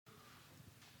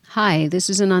Hi, this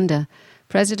is Ananda,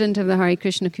 President of the Hare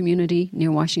Krishna community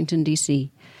near Washington, D.C.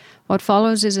 What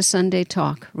follows is a Sunday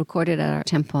talk recorded at our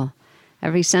temple.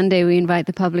 Every Sunday we invite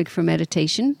the public for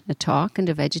meditation, a talk, and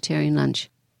a vegetarian lunch.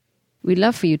 We'd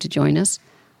love for you to join us.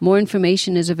 More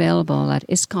information is available at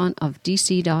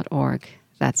iskonofdc.org.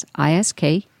 That's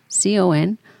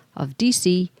ISKCON of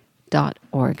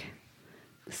dc.org.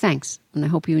 Thanks, and I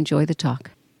hope you enjoy the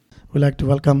talk. We'd like to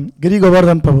welcome Giri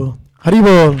Govardhan Prabhu. Hari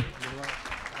Bol.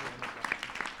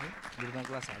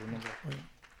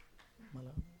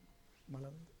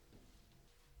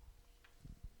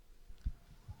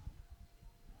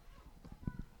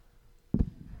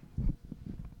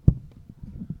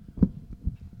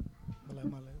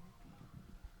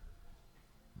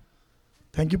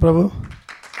 Thank you, Prabhu.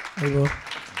 Hari Bol.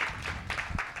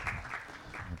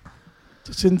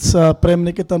 Since Prem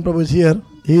Niketan Prabhu is here,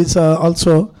 he is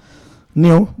also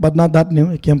new, but not that new.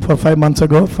 He came for 5 months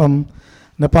ago from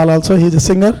Nepal also. He is a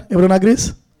singer. Everyone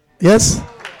agrees? Yes?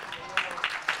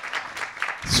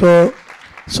 So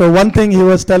one thing he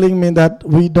was telling me that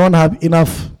we don't have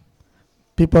enough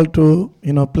people to,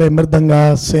 play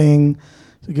mridanga, sing,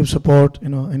 to give support. I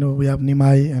know we have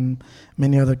Nimai and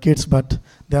many other kids, but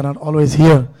they are not always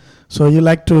here. So you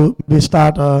like to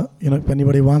start, if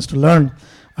anybody wants to learn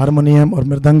harmonium or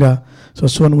mridanga, so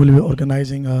soon we'll be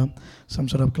organizing some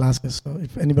sort of classes. So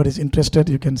if anybody is interested,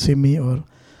 you can see me or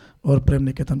Prem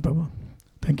Niketan Prabhu.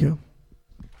 Thank you.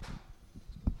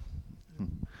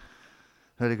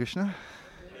 Hare Krishna.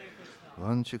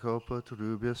 Vanchikopa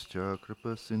turubhyascha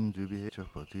kripa sindhubhyecha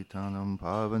patitanam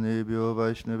pavanebhyo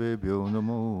vaishnavebhyo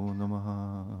namo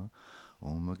namaha.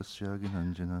 Om Agasya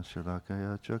Ginanjana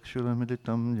Shalakaya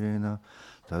Chakshuramilitam Jena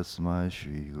Tasmai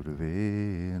Shri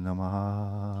Guruve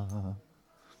Namaha.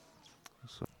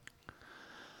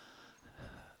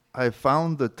 I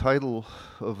found the title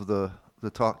of the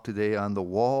talk today on the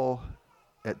wall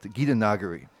at the Gita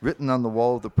Nagari, written on the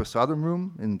wall of the Prasadam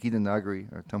room in Gita Nagari,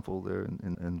 our temple there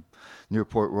in near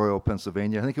Port Royal,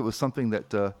 Pennsylvania. I think it was something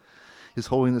that His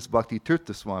Holiness Bhakti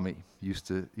Tirtha Swami used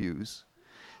to use.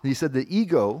 And he said the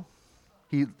ego,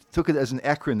 he took it as an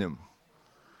acronym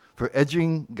for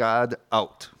edging God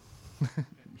out.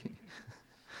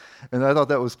 And I thought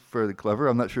that was fairly clever.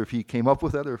 I'm not sure if he came up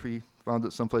with that or if he found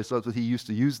it someplace else, but he used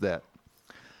to use that.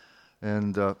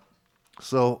 And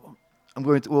so I'm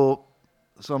going to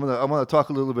talk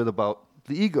a little bit about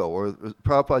the ego, or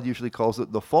Prabhupada usually calls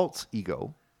it the false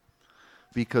ego,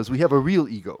 because we have a real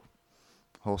ego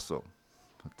also.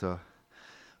 But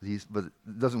it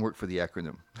doesn't work for the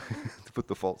acronym to put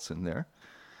the false in there.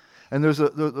 And there's a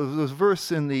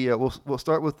verse in the we'll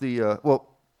start with the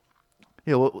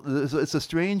it's a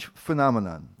strange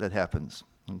phenomenon that happens.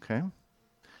 Okay,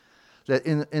 that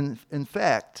in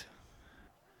fact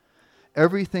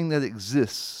everything that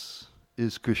exists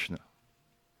is Krishna.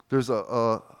 There's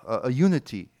a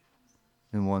unity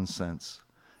in one sense,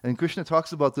 and Krishna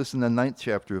talks about this in the 9th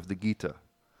chapter of the Gita.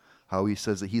 How he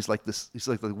says that he's like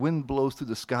the wind blows through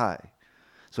the sky.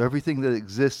 So everything that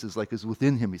exists is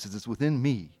within him. He says, it's within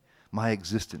me, my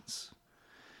existence.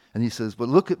 And he says, but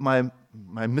look at my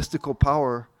mystical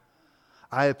power.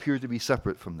 I appear to be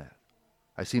separate from that.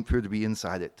 I appear to be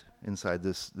inside it, inside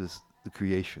the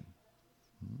creation.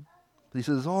 But he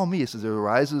says, it's all me. He says, it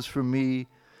arises from me.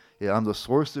 Yeah, I'm the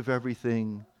source of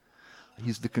everything.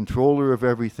 He's the controller of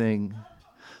everything.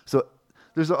 So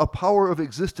there's a power of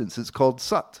existence. It's called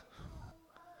Sat.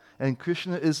 And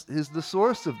Krishna is the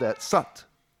source of that Sat,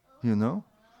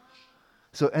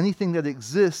 So anything that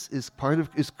exists is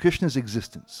Krishna's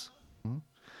existence.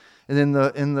 And in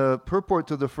the purport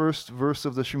to the first verse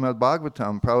of the Srimad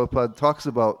Bhagavatam, Prabhupada talks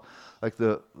about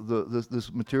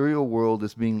this material world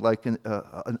as being like an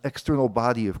external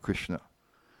body of Krishna.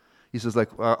 He says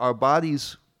our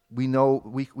bodies, we know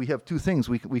we have two things.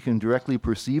 We can directly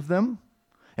perceive them,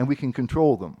 and we can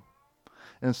control them.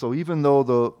 And so even though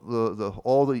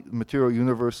all the material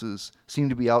universes seem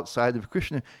to be outside of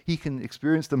Krishna, he can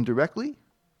experience them directly.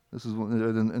 This is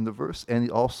in the verse. And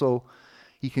also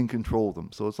he can control them.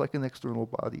 So it's like an external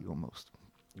body almost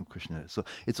of Krishna. So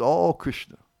it's all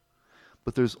Krishna.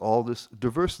 But there's all this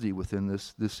diversity within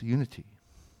this unity.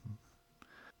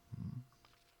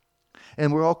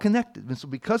 And we're all connected. And so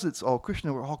because it's all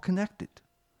Krishna, we're all connected.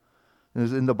 And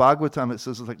in the Bhagavatam, it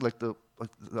says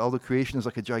all the creation is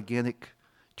like a gigantic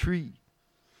tree,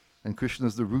 and Krishna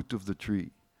is the root of the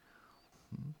tree.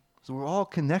 So we're all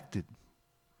connected.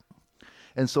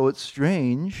 And so it's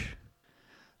strange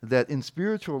that in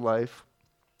spiritual life,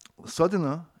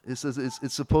 sadhana, it says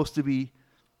it's supposed to be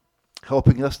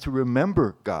helping us to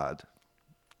remember God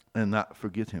and not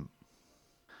forget Him.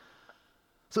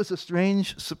 So it's a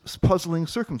strange, puzzling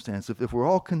circumstance. If we're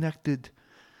all connected,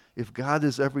 if God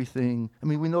is everything, I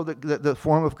mean, we know that the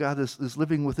form of God is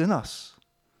living within us.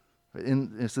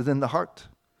 It's within the heart.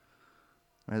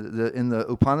 Right? In the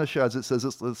Upanishads, it says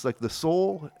it's like the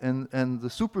soul and the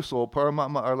super soul,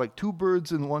 Paramatma, are like two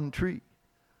birds in one tree.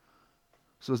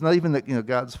 So it's not even that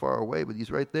God's far away, but He's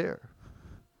right there.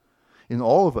 In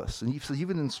all of us, and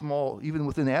even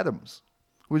within atoms,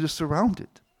 we're just surrounded.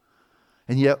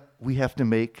 And yet we have to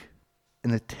make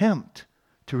an attempt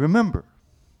to remember.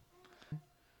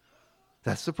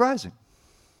 That's surprising.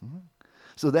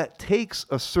 So that takes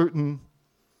a certain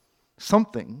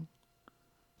something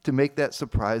to make that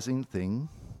surprising thing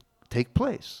take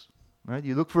place. Right?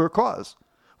 You look for a cause.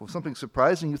 Well, something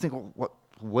surprising, you think, well,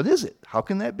 what is it? How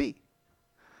can that be?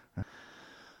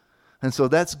 And so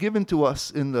that's given to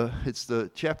us it's the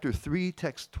chapter 3,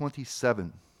 text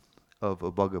 27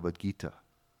 of Bhagavad Gita.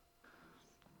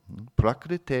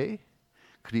 Prakrite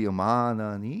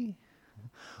kriyamanani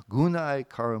gunai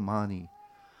karamani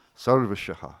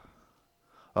sarvashaha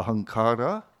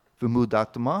ahankara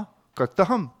vimudatma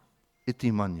kartaham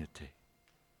iti manyate.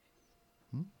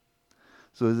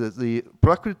 So the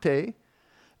prakrite,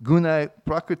 gunai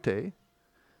prakrite,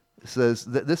 says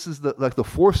that this is like the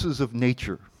forces of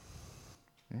nature.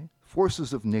 Okay?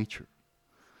 Forces of nature.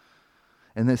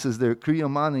 And this is their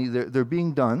kriyamani, they're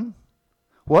being done.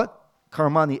 What?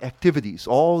 Karmani, activities.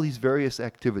 All these various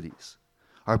activities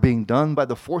are being done by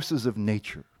the forces of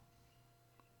nature.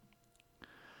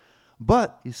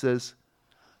 But, he says,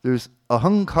 there's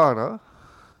ahankara,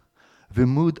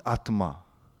 vimud atma.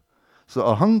 So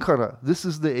ahankara, this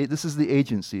is the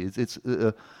agency.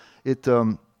 It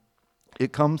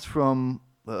comes from,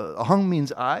 ahang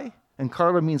means I, and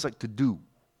kara means like to do.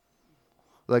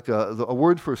 Like a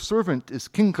word for servant is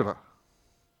kinkara.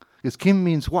 Because kim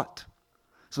means what?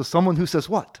 So someone who says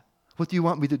what? What do you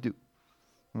want me to do?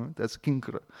 Right? That's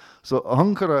kinkara. So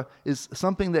ahankara is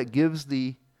something that gives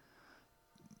the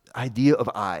idea of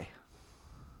I.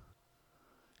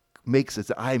 Makes it,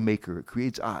 the I maker. It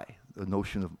creates I, the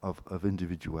notion of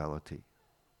individuality.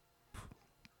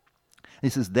 And he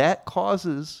says that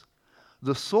causes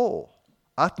the soul,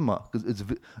 atma, because it's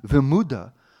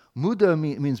vimuda. Muda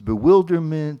means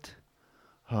bewilderment,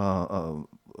 lack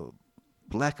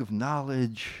of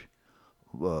knowledge,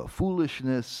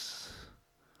 foolishness,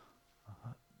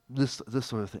 this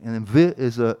sort of thing. And then vi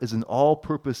is an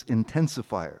all-purpose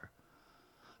intensifier.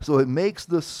 So it makes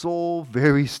the soul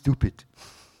very stupid.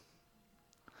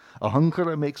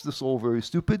 Ahankara makes the soul very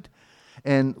stupid.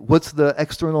 And what's the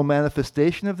external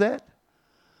manifestation of that? It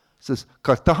says,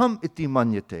 kartaham iti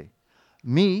manyate.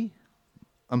 Me,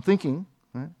 I'm thinking.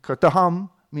 Right? Kartaham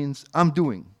means I'm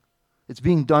doing. It's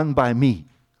being done by me.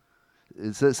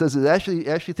 It says that actually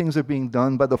things are being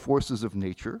done by the forces of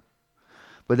nature.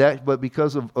 But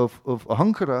because of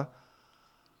ahankara,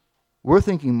 we're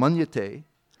thinking manyate,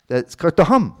 that it's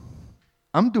kartaham.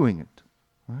 I'm doing it.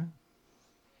 Right?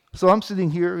 So I'm sitting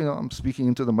here, I'm speaking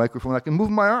into the microphone. I can move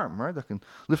my arm, right? I can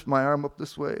lift my arm up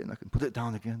this way and I can put it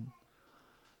down again.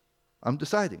 I'm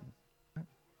deciding. Right?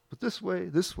 But this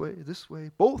way,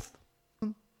 both.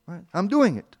 Right? I'm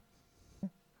doing it.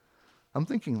 I'm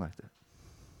thinking like that.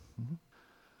 Mm-hmm.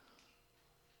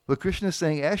 But Krishna is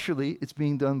saying, actually, it's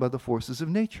being done by the forces of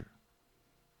nature.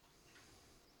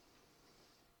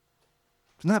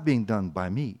 It's not being done by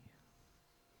me.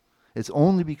 It's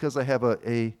only because I have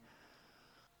a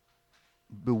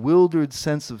bewildered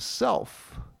sense of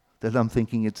self that I'm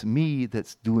thinking it's me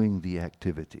that's doing the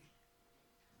activity.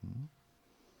 Mm-hmm.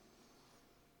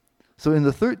 So in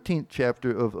the 13th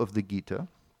chapter of the Gita,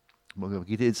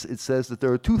 it says that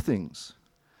there are two things.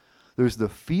 There's the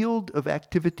field of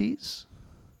activities,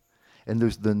 and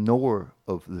there's the knower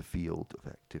of the field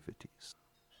of activities.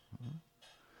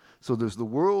 So there's the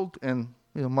world, and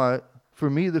for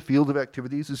me, the field of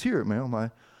activities is here.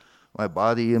 My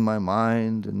body and my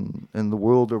mind and the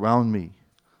world around me.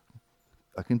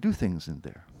 I can do things in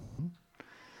there.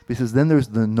 Because then there's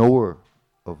the knower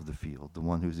of the field, the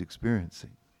one who's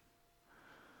experiencing.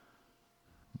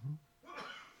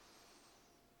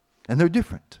 And they're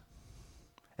different.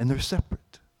 And they're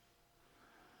separate.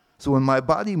 So when my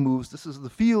body moves, this is the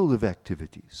field of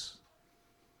activities.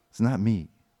 It's not me.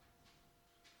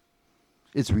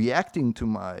 It's reacting to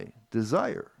my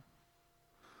desire.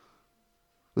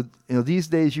 But these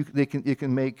days you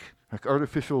can make like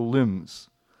artificial limbs,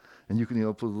 and you can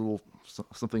put a little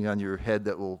something on your head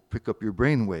that will pick up your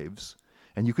brain waves,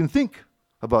 and you can think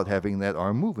about having that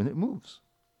arm move, and it moves.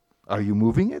 Are you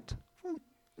moving it?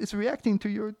 It's reacting to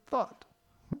your thought.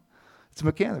 It's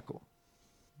mechanical.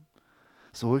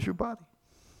 So is your body.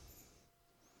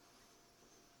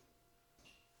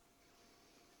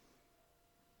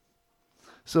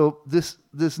 So this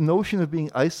notion of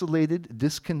being isolated,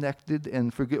 disconnected,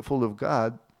 and forgetful of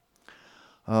God,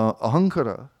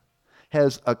 ahankara,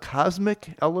 has a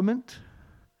cosmic element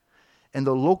and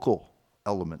a local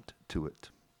element to it.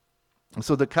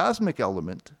 So the cosmic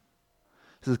element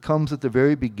comes at the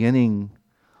very beginning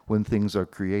when things are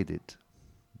created.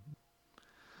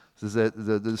 So that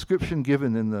the description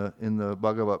given in the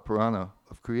Bhagavad Purana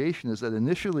of creation is that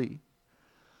initially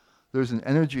there's an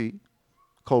energy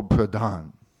called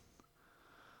pradhan,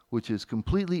 which is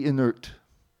completely inert,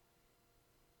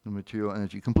 the material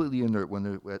energy, completely inert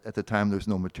when at the time there's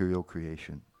no material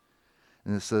creation.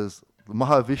 And it says the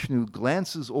Mahavishnu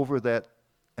glances over that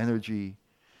energy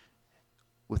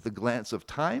with the glance of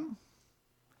time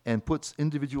and puts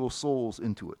individual souls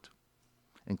into it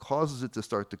and causes it to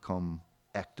start to come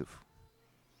active.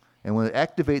 And when it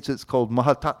activates, it's called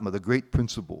Mahatatma, the great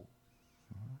principle.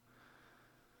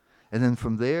 And then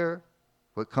from there,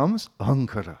 what comes?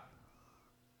 Ahankara.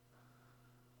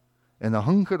 And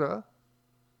ahankara,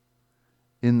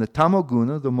 in the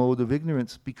tamoguna, the mode of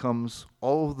ignorance, becomes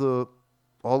all of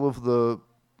the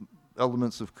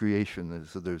elements of creation.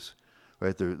 So there's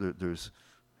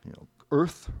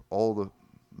earth, all the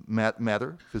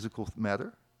matter, physical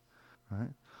matter. Right?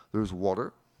 There's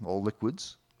water, all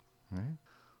liquids. Right?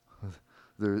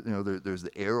 There's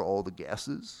the air, all the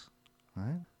gases.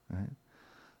 Right? Right?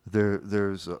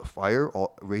 There's fire,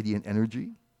 all radiant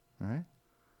energy. Right?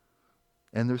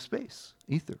 And there's space,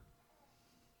 ether.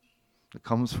 It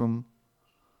comes from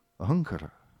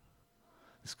ahankara.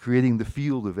 It's creating the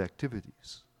field of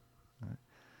activities. Right?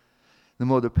 The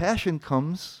mode of passion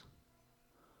comes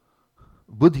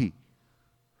buddhi.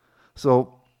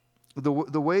 So the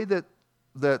way that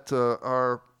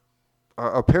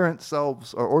our parent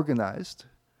selves are organized,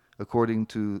 according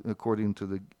to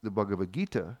the Bhagavad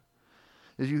Gita,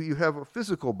 is you have a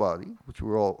physical body, which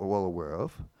we're all well aware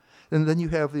of, and then you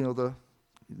have the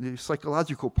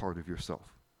psychological part of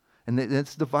yourself, and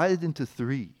it's divided into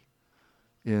three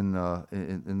in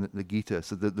the Gita.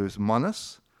 So that there's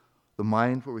manas, the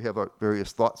mind where we have our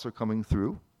various thoughts are coming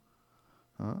through.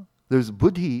 There's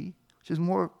buddhi, which is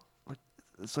more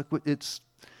it's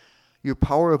your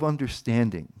power of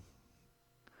understanding.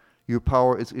 Your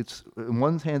power, it's in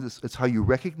one hand, it's how you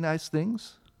recognize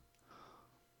things.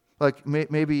 Like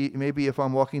maybe if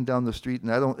I'm walking down the street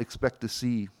and I don't expect to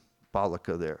see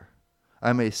Balaka there,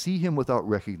 I may see him without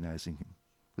recognizing him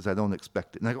because I don't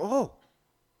expect it. And I go, oh,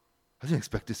 I didn't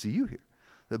expect to see you here.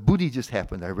 The buddhi just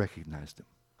happened. I recognized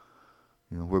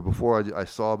him. Where before I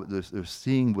saw, but there's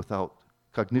seeing without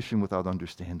cognition, without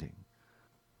understanding.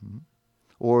 Mm-hmm.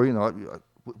 Or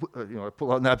I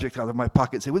pull out an object out of my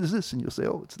pocket and say, what is this? And you'll say,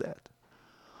 oh, it's that.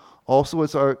 Also,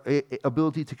 it's our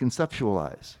ability to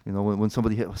conceptualize. When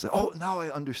somebody will say, oh, now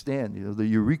I understand. The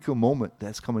eureka moment,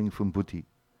 that's coming from buddhi.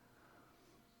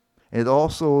 And it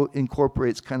also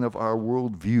incorporates kind of our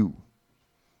worldview.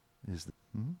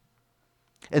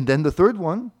 And then the third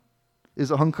one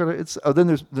is ahankara.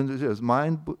 Then there's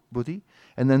mind, buddhi,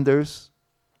 and then there's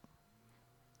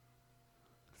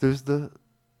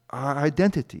our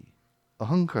identity,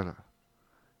 ahankara.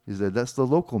 That's the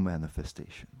local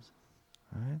manifestations,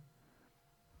 right?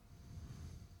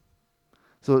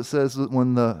 So it says that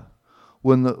when the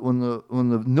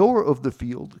knower of the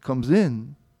field comes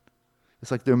in,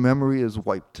 it's like their memory is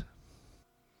wiped.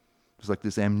 It's like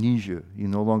this amnesia. You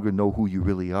no longer know who you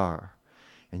really are,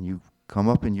 and you come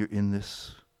up and you're in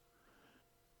this.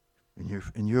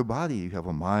 In your body, you have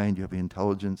a mind, you have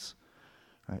intelligence,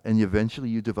 right? And eventually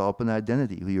you develop an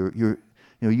identity.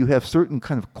 You have certain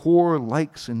kind of core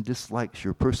likes and dislikes.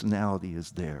 Your personality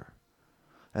is there.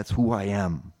 That's who I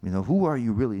am. Who are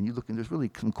you really? And you look, and there's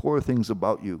really some core things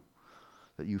about you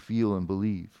that you feel and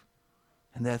believe.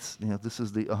 And that's, this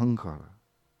is the ahankara.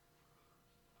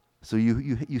 So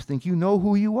you think you know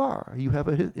who you are. You have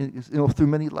through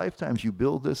many lifetimes you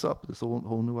build this up, this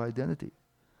whole new identity.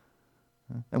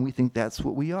 And we think that's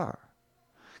what we are.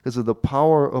 Because of the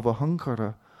power of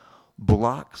ahankara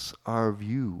blocks our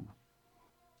view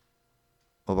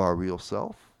of our real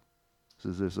self. So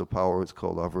there's a power, it's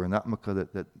called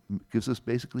avaranatmaka, that gives us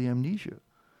basically amnesia.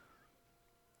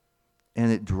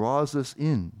 And it draws us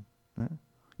in. Right?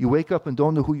 You wake up and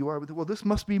don't know who you are, but well, this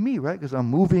must be me, right? Because I'm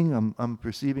moving, I'm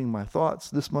perceiving my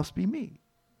thoughts. This must be me.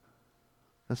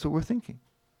 That's what we're thinking.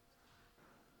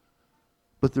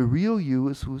 But the real you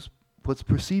is what's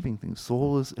perceiving things.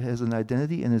 Soul has an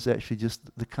identity and is actually just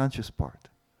the conscious part.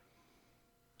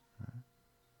 Right?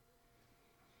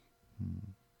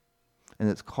 And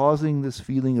it's causing this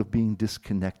feeling of being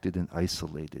disconnected and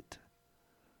isolated.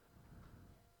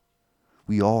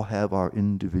 We all have our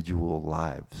individual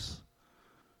lives.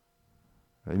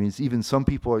 I mean, even some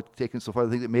people are taken so far to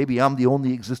think that maybe I'm the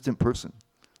only existent person,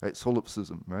 right?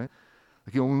 Solipsism, right?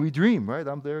 Like, when we dream, right?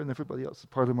 I'm there and everybody else is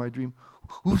part of my dream.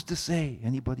 Who's to say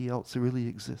anybody else really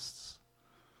exists?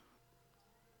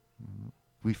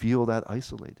 We feel that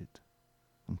isolated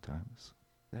sometimes.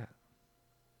 That.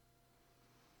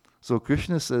 So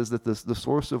Krishna says that the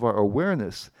source of our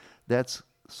awareness, that's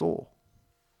soul.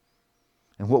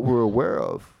 And what we're aware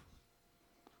of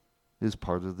is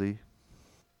part of the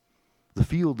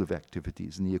field of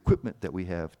activities and the equipment that we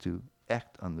have to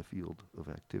act on the field of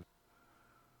activity.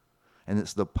 And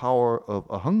it's the power of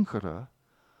ahankara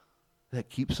that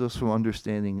keeps us from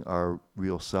understanding our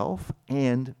real self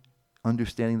and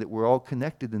understanding that we're all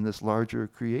connected in this larger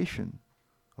creation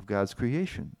of God's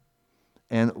creation,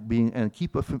 and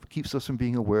keeps us from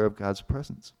being aware of God's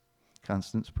presence,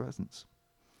 constant presence.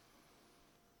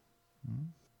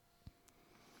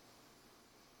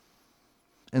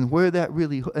 And where that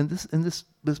really,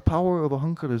 this power of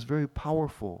ahankara is very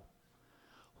powerful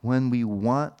when we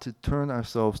want to turn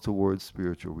ourselves towards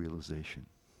spiritual realization.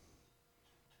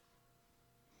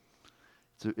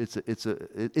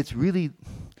 It's really,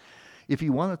 if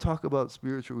you want to talk about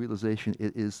spiritual realization,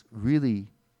 it is really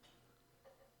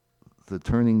the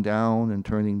turning down and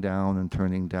turning down and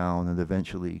turning down and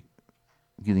eventually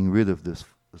getting rid of this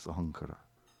ahankara.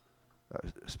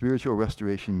 Spiritual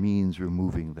restoration means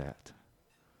removing that.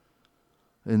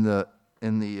 In the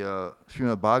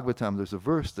Srimad Bhagavatam, there's a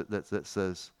verse that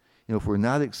says, if we're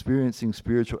not experiencing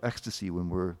spiritual ecstasy when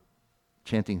we're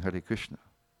chanting Hare Krishna,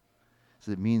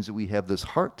 so it means that we have this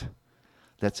heart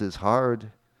that's as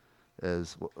hard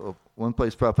as, one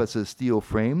place Prabhupada says steel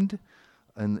framed,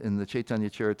 and in the Chaitanya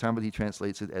Charitamrita he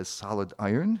translates it as solid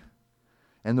iron.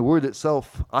 And the word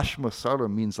itself, ashma sara,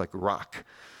 means like rock.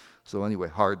 So anyway,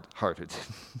 hard-hearted,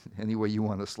 any way you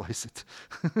want to slice it.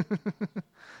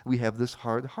 We have this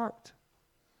hard heart.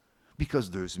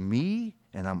 Because there's me,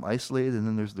 and I'm isolated, and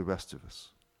then there's the rest of us.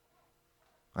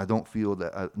 I don't feel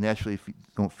that, I naturally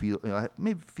don't feel, I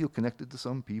maybe feel connected to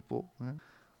some people, right?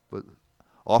 But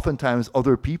oftentimes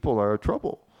other people are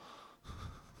trouble.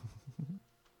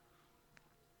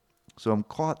 So I'm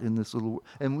caught in this little,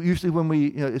 and usually when we,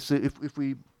 if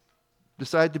we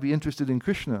decide to be interested in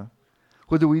Krishna,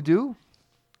 what do?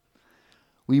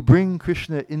 We bring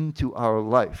Krishna into our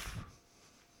life.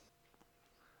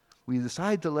 We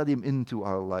decide to let him into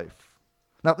our life.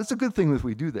 Now, it's a good thing if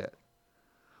we do that.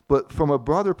 But from a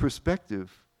broader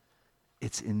perspective,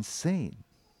 it's insane.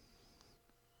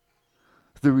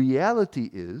 The reality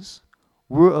is,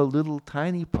 we're a little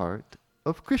tiny part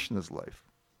of Krishna's life.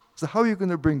 So how are you going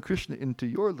to bring Krishna into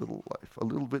your little life, a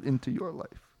little bit into your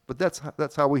life? But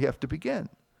that's how we have to begin.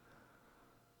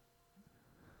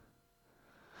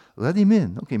 Let him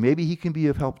in. Okay, maybe he can be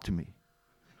of help to me.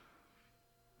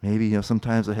 Maybe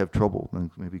sometimes I have trouble,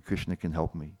 and maybe Krishna can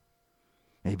help me.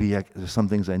 Maybe there's some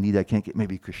things I need I can't get.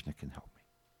 Maybe Krishna can help me.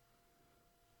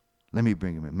 Let me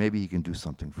bring him in. Maybe he can do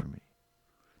something for me.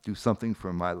 Do something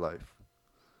for my life.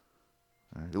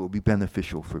 It will be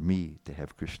beneficial for me to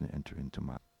have Krishna enter into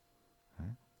my life.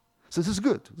 Right? So this is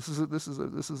good.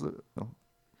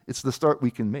 It's the start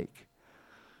we can make.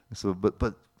 So,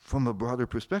 but from a broader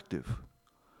perspective,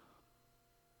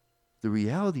 the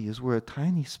reality is we're a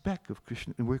tiny speck of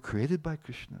Krishna, and we're created by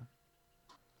Krishna.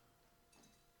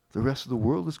 The rest of the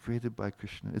world is created by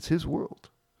Krishna. It's his world.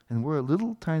 And we're a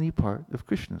little tiny part of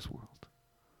Krishna's world.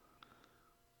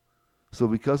 So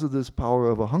because of this power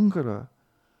of ahankara,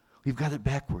 we've got it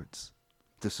backwards.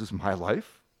 This is my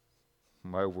life,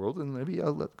 my world, and maybe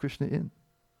I'll let Krishna in.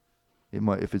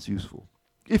 If it's useful.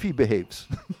 If he behaves.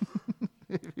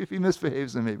 If he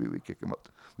misbehaves, then maybe we kick him out.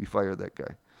 We fire that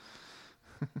guy.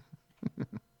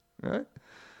 Right?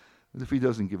 If he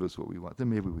doesn't give us what we want, then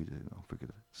maybe we forget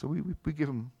it. So we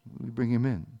bring him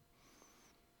in.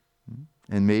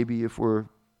 And maybe if we're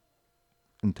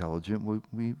intelligent,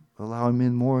 we allow him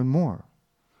in more and more.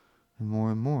 And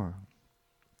more and more.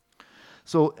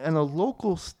 So in a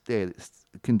local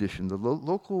condition, the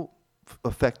local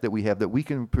effect that we have that we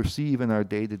can perceive in our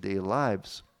day-to-day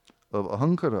lives of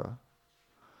ahankara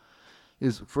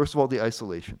is, first of all, the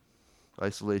isolation.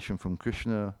 Isolation from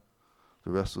Krishna,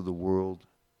 the rest of the world,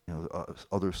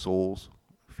 other souls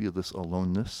feel this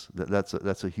aloneness.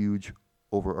 That's a huge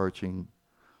overarching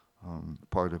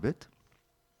part of it.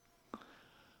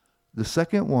 The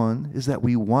second one is that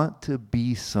we want to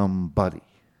be somebody.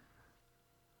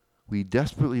 We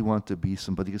desperately want to be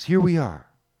somebody because here we are,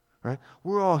 right?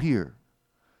 We're all here,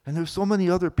 and there's so many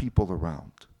other people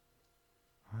around,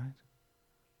 right?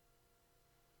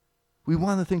 We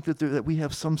want to think that we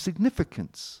have some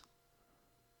significance.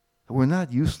 That we're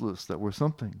not useless, that we're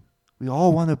something. We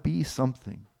all want to be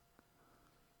something.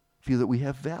 feel that we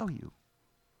have value.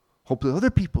 Hope that other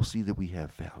people see that we have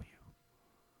value.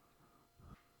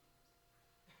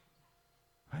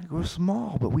 Right? We're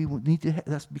small, but we need to.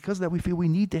 That's because of that we feel we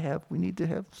need to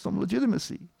have some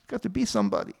legitimacy. It's got to be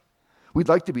somebody. We'd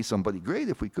like to be somebody great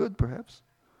if we could, perhaps.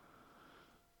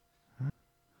 Right?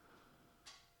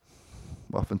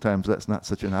 Oftentimes that's not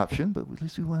such an option, but at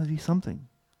least we want to be something.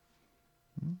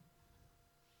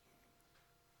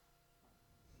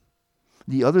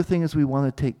 The other thing is we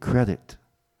want to take credit.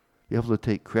 Be able to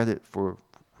take credit for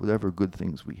whatever good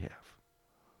things we have.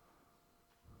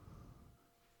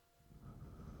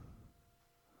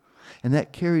 And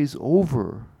that carries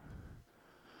over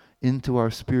into our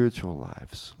spiritual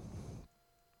lives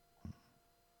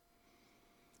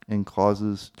and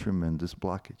causes tremendous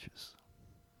blockages.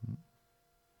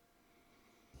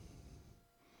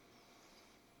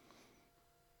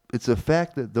 It's a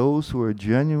fact that those who are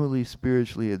genuinely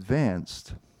spiritually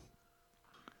advanced,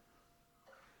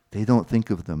 they don't think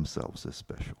of themselves as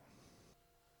special.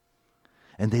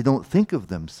 And they don't think of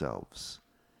themselves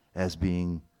as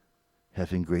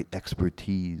having great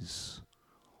expertise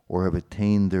or have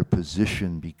attained their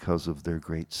position because of their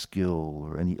great skill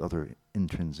or any other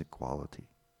intrinsic quality.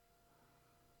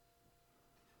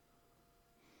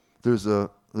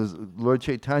 Lord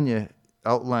Chaitanya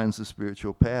outlines the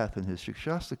spiritual path in his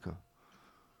Shikshastika.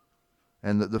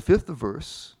 And the fifth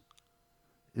verse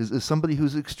is somebody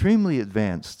who's extremely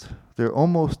advanced. They're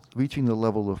almost reaching the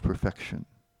level of perfection.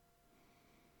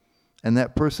 And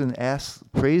that person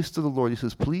prays to the Lord. He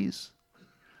says, please,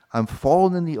 I'm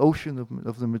fallen in the ocean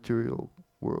of the material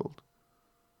world,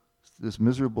 this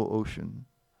miserable ocean.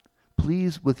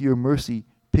 Please, with your mercy,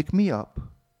 pick me up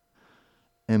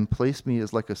and place me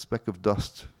as like a speck of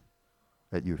dust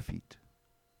at your feet.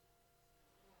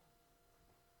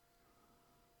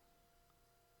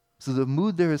 So the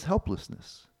mood there is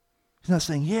helplessness. He's not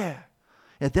saying, yeah.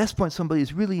 At this point, somebody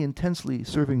is really intensely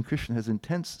serving Krishna, has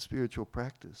intense spiritual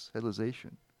practice,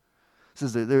 realization.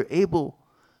 Says that they're able,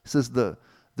 says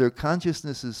their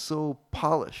consciousness is so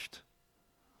polished.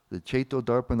 The Chaito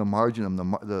Darpana Marjanam,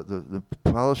 the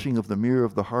polishing of the mirror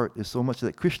of the heart is so much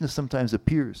that Krishna sometimes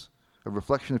appears, a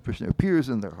reflection of Krishna appears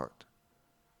in their heart.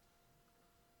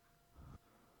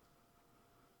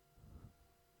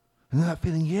 And they're not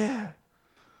feeling, yeah.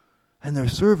 And their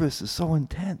service is so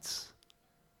intense.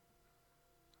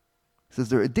 It says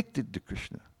they're addicted to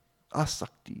Krishna.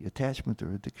 Asakti, attachment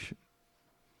or addiction.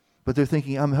 But they're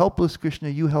thinking, I'm helpless, Krishna,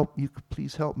 you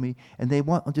please help me. And they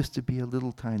want just to be a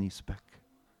little tiny speck.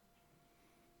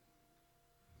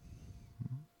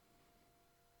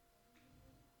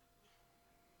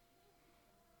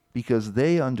 Because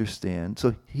they understand,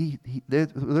 so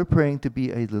they're praying to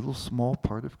be a little small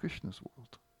part of Krishna's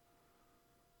world.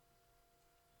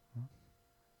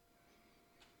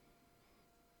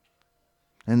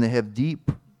 And they have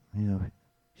deep,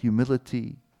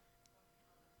 humility,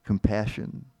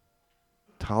 compassion,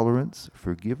 tolerance,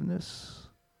 forgiveness,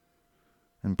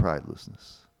 and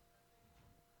pridelessness.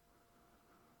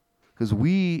 Because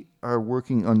we are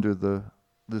working under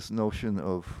this notion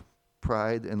of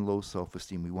pride and low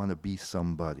self-esteem. We want to be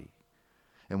somebody.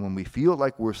 And when we feel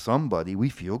like we're somebody, we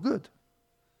feel good.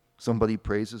 Somebody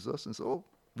praises us and says, oh,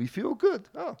 we feel good.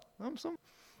 Oh, I'm some.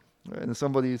 Right? And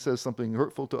somebody says something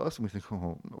hurtful to us, and we think,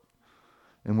 oh, no.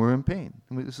 And we're in pain.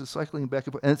 And this is cycling back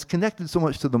and forth. And it's connected so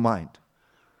much to the mind.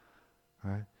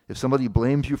 Right? If somebody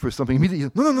blames you for something, immediately,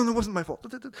 no, it wasn't my fault.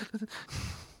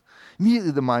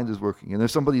 Immediately the mind is working. And if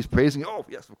somebody's praising, oh,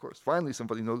 yes, of course, finally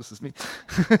somebody notices me.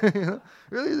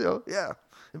 Really, yeah.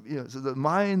 So the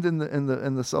mind and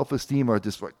the self-esteem are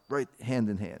just right hand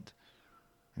in hand.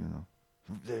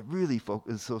 They really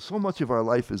focus. So much of our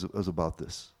life is about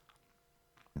this.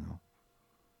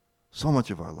 So much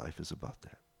of our life is about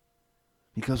that.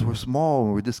 Because we're small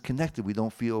and we're disconnected, we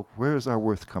don't feel, where is our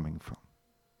worth coming from?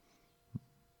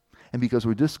 And because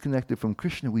we're disconnected from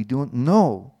Krishna, we don't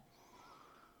know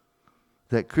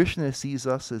that Krishna sees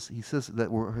us as, he says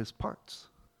that we're his parts.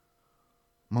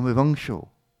 Mamivangsho,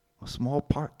 small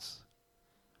parts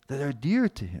that are dear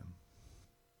to him.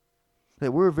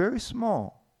 That we're very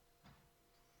small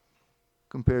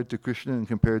compared to Krishna and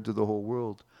compared to the whole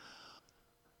world.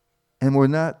 And we're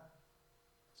not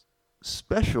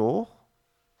special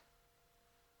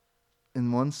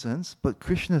in one sense, but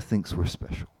Krishna thinks we're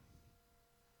special.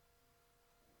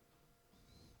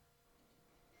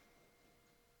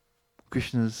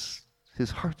 His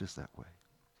heart is that way.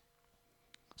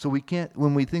 So we can't,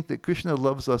 when we think that Krishna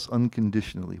loves us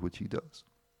unconditionally, which he does,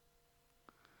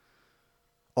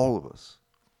 all of us.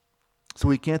 So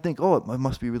we can't think, oh, it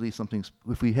must be really something,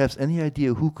 if we have any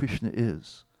idea who Krishna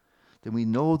is, then we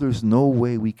know there's no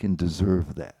way we can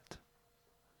deserve that.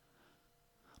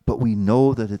 But we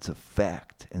know that it's a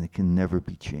fact and it can never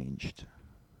be changed.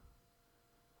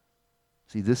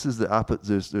 See, this is the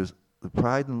opposite. There's the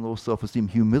pride and low self-esteem.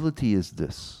 Humility is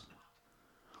this.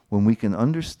 When we can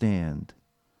understand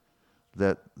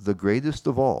that the greatest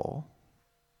of all,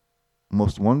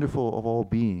 most wonderful of all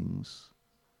beings,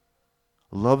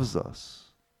 loves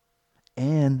us,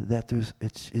 and that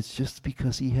it's just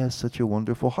because he has such a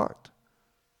wonderful heart.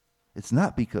 It's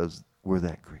not because we're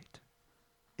that great.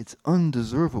 It's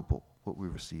undeservable what we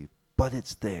receive, but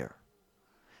it's there.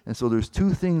 And so there's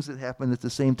two things that happen at the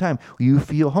same time. You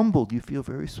feel humbled. You feel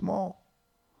very small.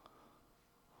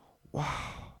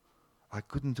 Wow, I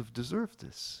couldn't have deserved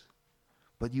this.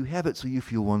 But you have it, so you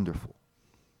feel wonderful.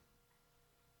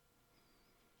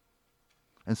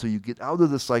 And so you get out of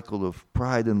the cycle of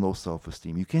pride and low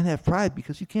self-esteem. You can't have pride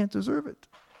because you can't deserve it.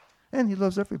 And he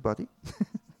loves everybody.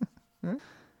 Right?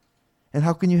 And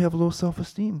how can you have low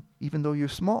self-esteem even though you're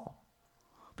small?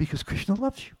 Because Krishna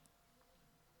loves you.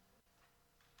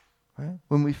 Right?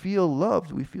 When we feel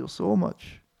loved, we feel so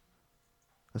much.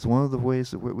 That's one of the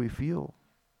ways that we feel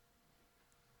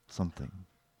something.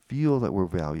 Feel that we're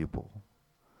valuable.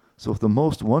 So if the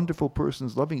most wonderful person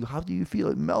is loving you, how do you feel?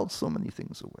 It melts so many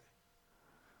things away.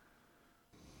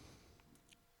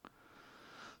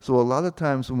 So a lot of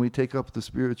times when we take up the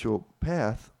spiritual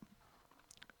path,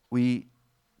 we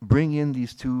bring in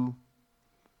these two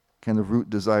kind of root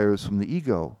desires from the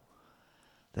ego,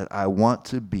 that I want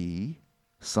to be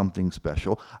something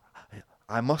special.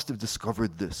 I must have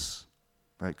discovered this.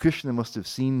 Right? Krishna must have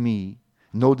seen me,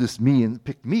 noticed me, and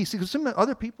picked me. See, because some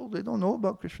other people, they don't know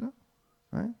about Krishna.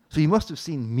 Right? So he must have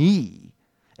seen me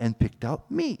and picked out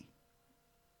me.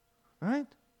 Right?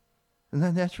 Isn't that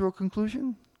a natural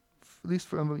conclusion? At least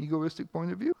from an egoistic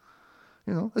point of view.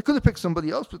 You know, they could have picked somebody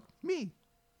else, but me.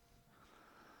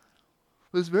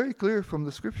 But it's very clear from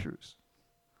the scriptures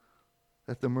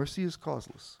that the mercy is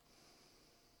causeless.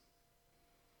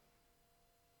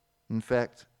 In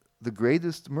fact, the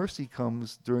greatest mercy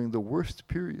comes during the worst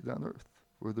period on earth,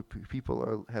 where the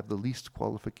people have the least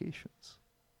qualifications.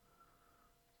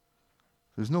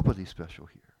 There's nobody special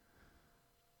here.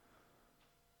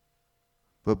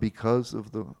 But because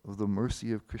of the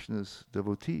mercy of Krishna's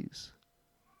devotees,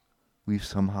 we've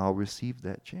somehow received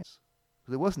that chance.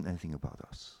 But it wasn't anything about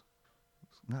us.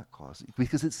 It's not cause.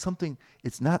 Because it's something,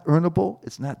 it's not earnable,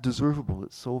 it's not deservable,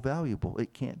 it's so valuable.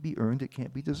 It can't be earned, it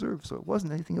can't be deserved. So it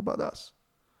wasn't anything about us.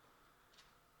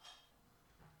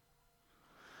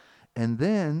 And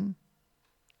then,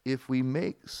 if we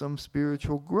make some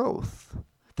spiritual growth,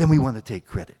 then we want to take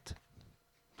credit.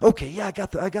 Okay, yeah,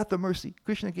 I got the mercy.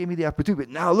 Krishna gave me the opportunity,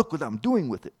 but now look what I'm doing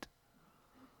with it.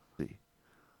 See,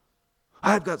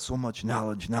 I've got so much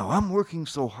knowledge now. I'm working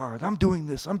so hard. I'm doing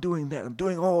this. I'm doing that. I'm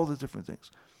doing all the different things.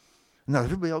 Now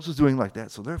everybody else is doing like that,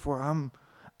 so therefore I'm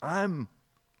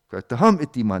kartaham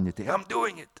iti manyate. I'm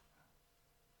doing it.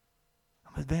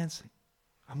 I'm advancing.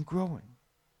 I'm growing.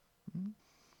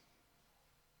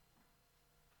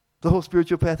 The whole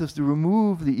spiritual path is to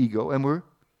remove the ego, and we're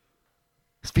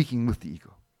speaking with the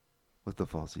ego, with the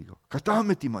false ego.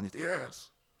 Kartaham iti manyate.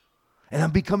 Yes. And I'm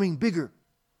becoming bigger.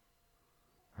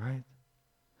 Right?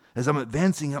 As I'm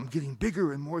advancing, I'm getting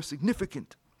bigger and more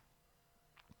significant.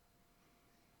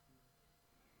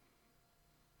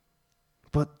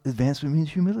 But advancement means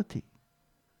humility.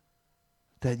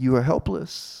 That you are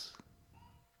helpless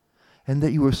and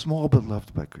that you are small but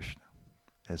loved by Krishna,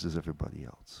 as is everybody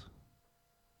else.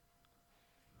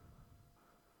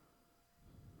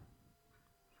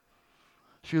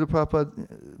 Srila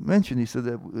Prabhupada mentioned, he said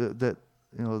that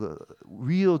you know, the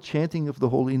real chanting of the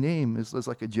holy name is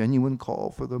like a genuine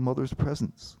call for the mother's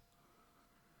presence.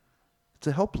 It's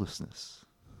a helplessness.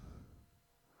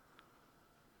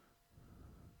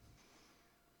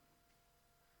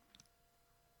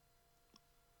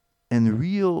 And the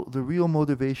real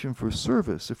motivation for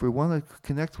service, if we want to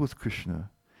connect with Krishna,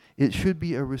 it should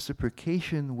be a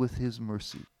reciprocation with his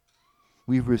mercy.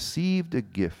 We've received a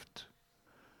gift.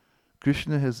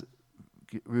 Krishna has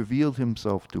revealed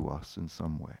himself to us in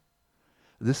some way.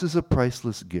 This is a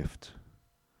priceless gift.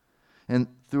 And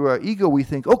through our ego we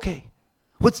think, okay,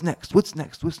 what's next? What's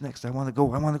next? What's next? I want to go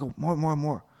more.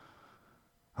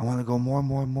 I want to go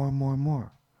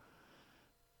more.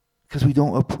 Because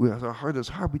our heart is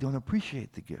hard, we don't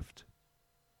appreciate the gift.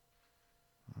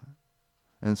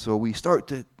 And so we start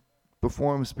to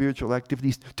perform spiritual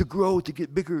activities to grow, to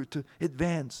get bigger, to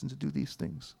advance, and to do these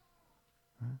things.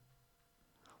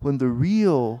 When the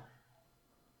real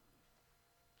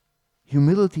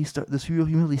humility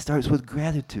starts with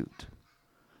gratitude.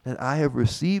 That I have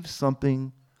received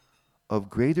something of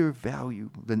greater value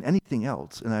than anything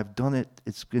else, and I've done it,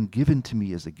 it's been given to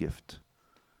me as a gift.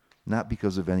 not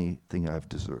because of anything I've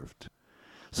deserved.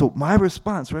 So my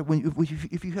response, right,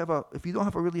 if you don't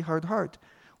have a really hard heart,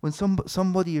 when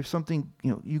somebody or something,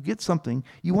 you get something,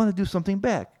 you want to do something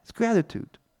back. It's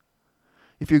gratitude.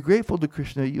 If you're grateful to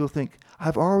Krishna, you'll think,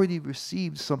 I've already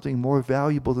received something more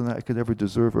valuable than I could ever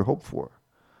deserve or hope for.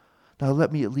 Now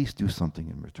let me at least do something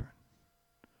in return.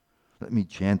 Let me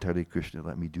chant Hare Krishna.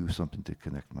 Let me do something to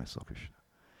connect myself to Krishna.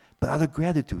 But out of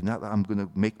gratitude, not that I'm going to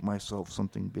make myself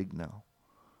something big now.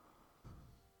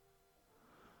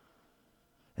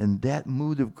 And that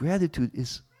mood of gratitude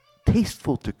is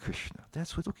tasteful to Krishna.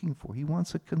 That's what he's looking for. He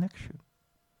wants a connection.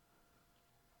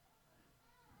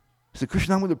 He said,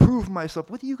 Krishna, I'm going to prove myself.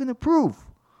 What are you going to prove?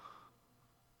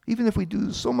 Even if we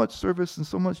do so much service and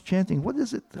so much chanting, what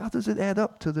is it? How does it add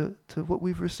up to what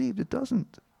we've received? It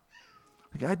doesn't.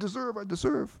 Like, I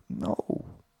deserve. No.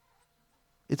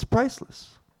 It's priceless.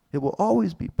 It will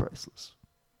always be priceless.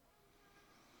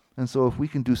 And so if we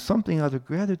can do something out of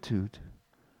gratitude,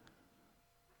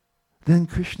 then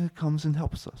Krishna comes and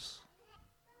helps us.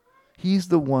 He's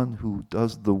the one who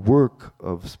does the work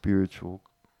of spiritual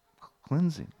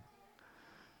cleansing.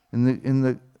 In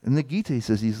the Gita, he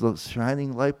says he's the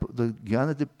shining light, the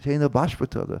Jnanadiptena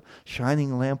Bhashvata, the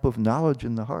shining lamp of knowledge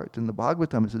in the heart. In the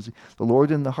Bhagavatam, it says the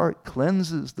Lord in the heart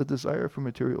cleanses the desire for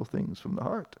material things from the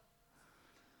heart.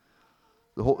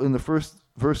 In the first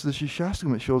verse of the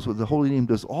Shikshastakam, it shows what the holy name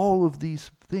does all of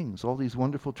these things, all these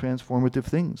wonderful transformative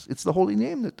things. It's the holy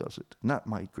name that does it, not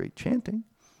my great chanting.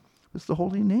 It's the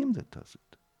holy name that does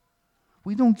it.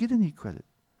 We don't get any credit.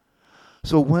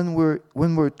 So when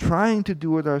we're trying to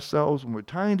do it ourselves, when we're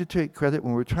trying to take credit,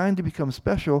 when we're trying to become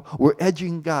special, we're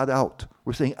edging God out.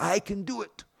 We're saying, I can do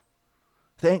it.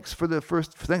 Thanks for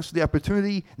the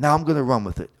opportunity. Now I'm going to run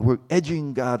with it. We're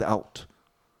edging God out.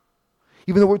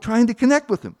 Even though we're trying to connect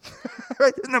with him.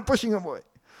 Right? And I'm pushing him away.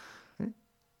 Right?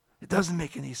 It doesn't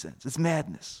make any sense. It's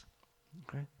madness.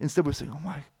 Okay? Instead we're saying, oh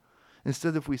my.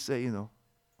 Instead if we say,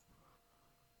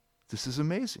 this is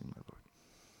amazing, my Lord.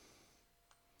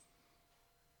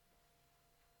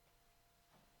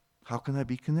 How can I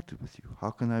be connected with you?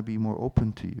 How can I be more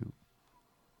open to you?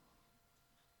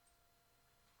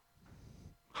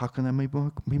 How can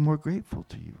I be more grateful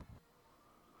to you?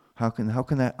 How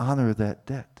can I honor that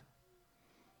debt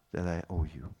that I owe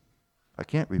you? I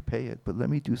can't repay it, but let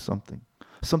me do something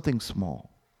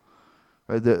small.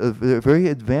 Right? They're very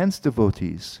advanced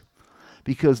devotees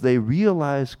because they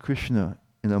realize Krishna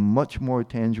in a much more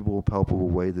tangible, palpable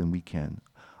way than we can.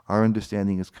 Our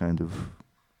understanding is kind of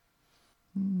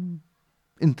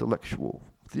intellectual,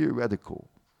 theoretical,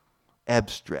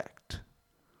 abstract.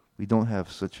 We don't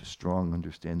have such a strong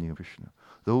understanding of Krishna.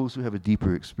 Those who have a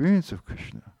deeper experience of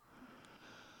Krishna,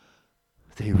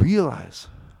 they realize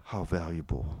how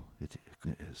valuable it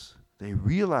is. They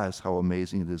realize how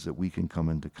amazing it is that we can come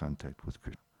into contact with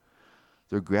Krishna.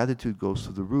 Their gratitude goes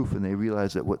through the roof, and they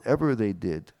realize that whatever they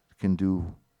can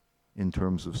do in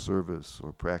terms of service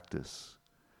or practice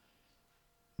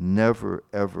never,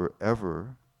 ever,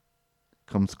 ever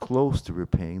comes close to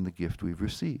repaying the gift we've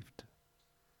received.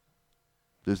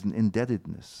 There's an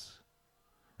indebtedness.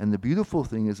 And the beautiful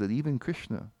thing is that even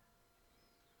Krishna,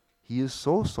 he is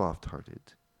so soft-hearted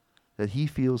that he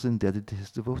feels indebted to his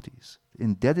devotees.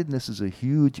 Indebtedness is a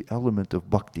huge element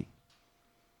of bhakti.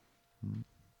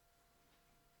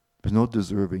 There's no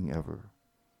deserving ever.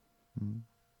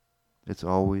 It's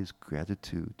always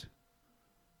gratitude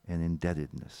and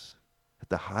indebtedness. At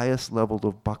the highest level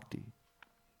of bhakti.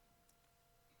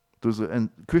 And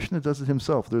Krishna does it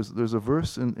himself. There's a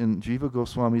verse in Jiva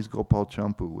Goswami's Gopal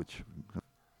Champu, which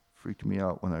freaked me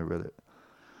out when I read it.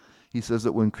 He says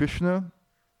that when Krishna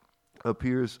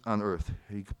appears on earth,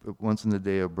 once in the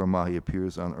day of Brahma, he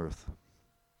appears on earth.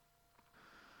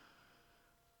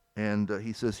 And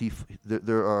he says he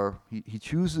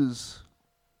chooses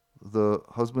the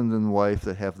husband and wife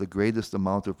that have the greatest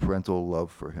amount of parental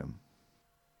love for him.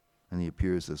 And he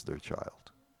appears as their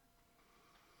child.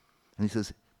 And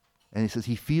he says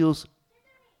he feels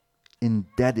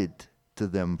indebted to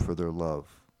them for their love.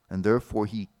 And therefore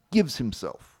he gives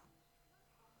himself.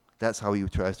 That's how he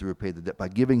tries to repay the debt, by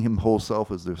giving him whole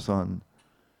self as their son.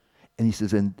 And he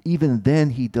says, and even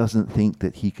then he doesn't think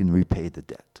that he can repay the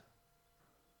debt.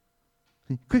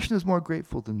 See, Krishna is more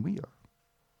grateful than we are.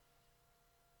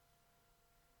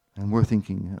 And we're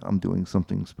thinking, I'm doing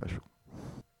something special.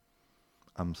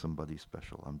 I'm somebody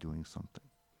special. I'm doing something.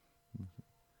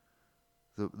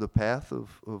 The path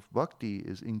of bhakti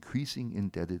is increasing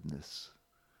indebtedness,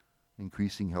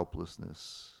 increasing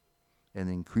helplessness, and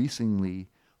increasingly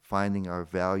finding our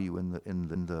value in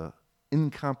the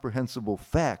incomprehensible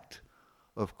fact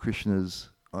of Krishna's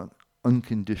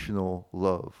unconditional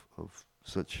love, of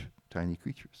such tiny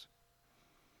creatures.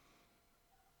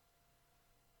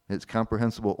 It's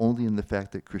comprehensible only in the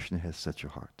fact that Krishna has such a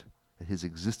heart, that his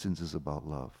existence is about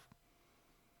love,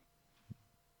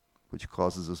 which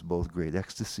causes us both great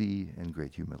ecstasy and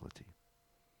great humility.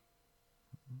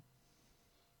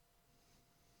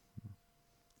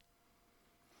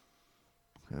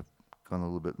 I've gone a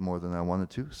little bit more than I wanted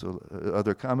to, so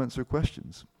other comments or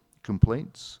questions?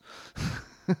 Complaints?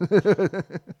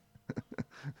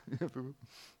 There's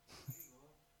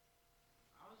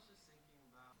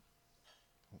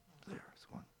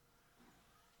one.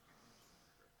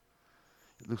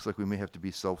 It looks like we may have to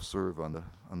be self-serve on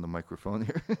the microphone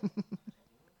here.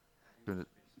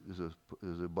 There's a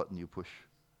button you push.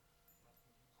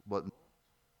 Button.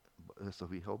 So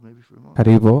we held maybe for a moment.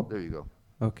 Haribo. There you go.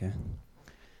 Okay.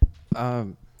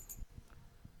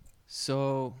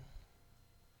 So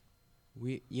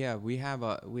we have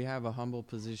a humble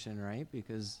position, right?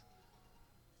 Because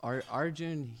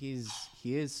Arjun, he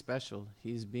is special.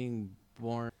 He's being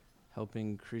born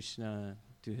helping Krishna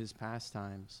do his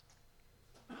pastimes,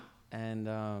 and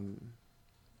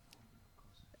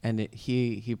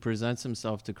he presents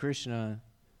himself to Krishna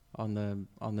on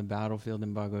the battlefield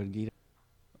in Bhagavad Gita.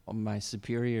 My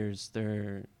superiors,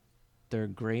 they're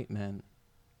great men,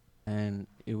 and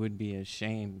it would be a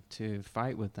shame to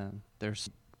fight with them. They're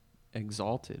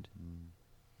exalted.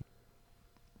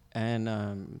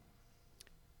 And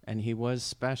he was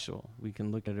special. We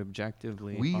can look at it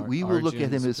objectively. We will look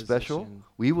at him as special.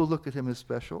 We will look at him as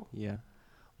special. Yeah.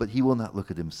 But he will not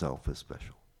look at himself as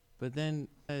special. But then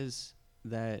as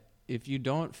that if you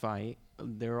don't fight,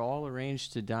 they're all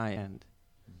arranged to die end.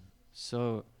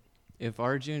 So if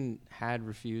Arjun had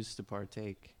refused to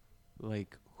partake,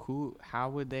 like how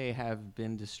would they have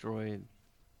been destroyed?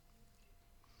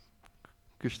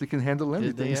 Krishna can handle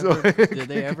anything. Did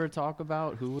they ever talk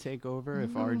about who would take over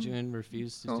if Arjun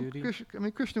refused to duty? I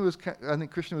think Krishna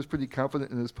was pretty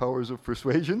confident in his powers of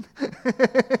persuasion.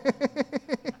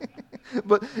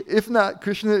 But if not,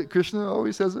 Krishna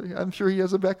always has I'm sure he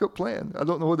has a backup plan. I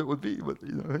don't know what it would be, but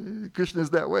Krishna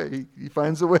is that way. He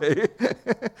finds a way.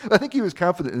 I think he was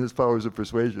confident in his powers of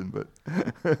persuasion, but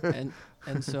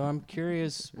and so I'm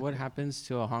curious what happens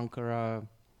to Ahankara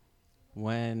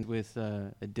when with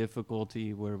a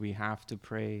difficulty where we have to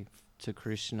pray to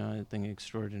Krishna, something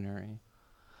extraordinary.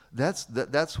 That's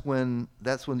when the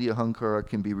ahankara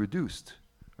can be reduced,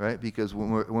 right? Because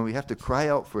when we have to cry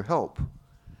out for help,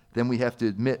 then we have to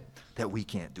admit that we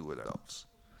can't do it ourselves.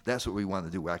 That's what we want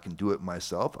to do. I can do it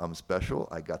myself. I'm special.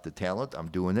 I got the talent. I'm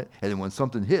doing it. And then when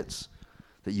something hits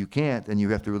that you can't, and you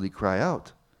have to really cry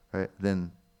out, right?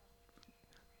 Then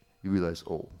you realize,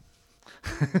 oh.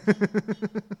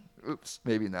 Oops,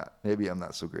 maybe not. Maybe I'm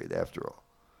not so great after all.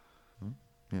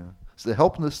 Yeah. So the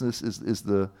helplessness is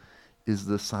the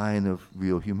sign of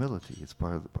real humility. It's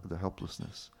part of the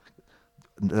helplessness.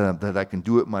 That I can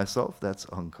do it myself, that's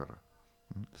ahankara.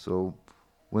 So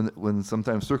when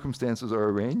sometimes circumstances are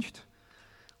arranged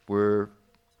where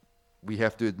we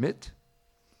have to admit,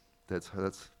 that's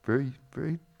very,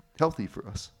 very healthy for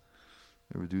us.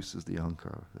 It reduces the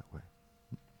ahankara that way.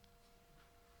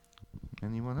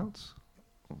 Anyone else?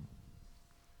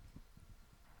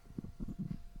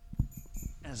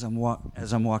 As I'm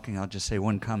walking, I'll just say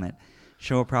one comment.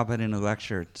 Srila Prabhupada in a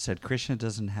lecture said Krishna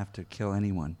doesn't have to kill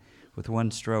anyone. With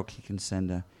one stroke, he can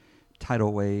send a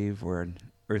tidal wave or an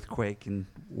earthquake and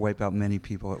wipe out many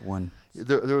people at one.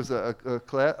 There was a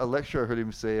lecture I heard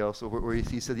him say also where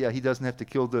he said, yeah, he doesn't have to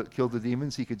kill the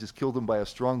demons. He could just kill them by a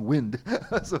strong wind.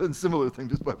 So a similar thing,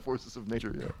 just by forces of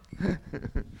nature. Yeah.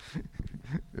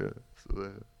 Yeah.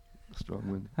 So strong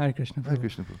wind. Hare Krishna. Hare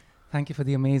Krishna. Thank you for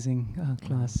the amazing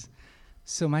class.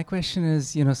 So my question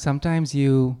is, sometimes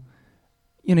you're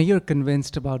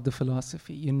convinced about the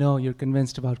philosophy. You're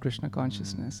convinced about Krishna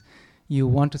consciousness. You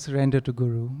want to surrender to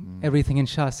Guru. Everything in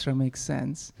Shastra makes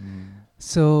sense.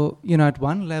 So, at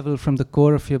one level, from the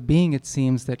core of your being, it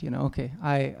seems that,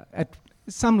 I at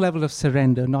some level of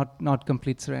surrender, not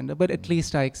complete surrender, but at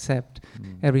least I accept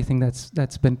everything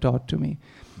that's been taught to me.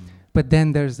 But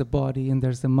then there's the body and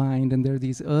there's the mind and there are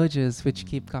these urges which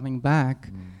keep coming back.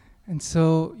 And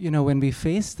so, when we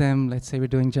face them, let's say we're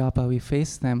doing japa, we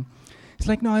face them, it's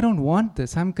like, no, I don't want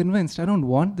this. I'm convinced I don't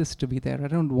want this to be there. I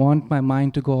don't want my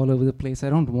mind to go all over the place.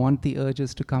 I don't want the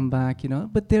urges to come back,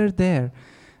 but they're there.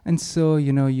 And so,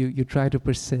 you try to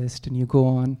persist and you go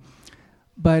on.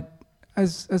 But I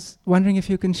was wondering if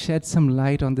you can shed some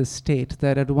light on this state,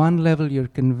 that at one level you're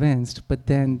convinced, but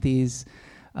then these,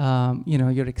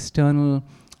 your external,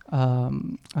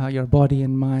 your body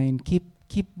and mind keep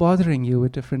bothering you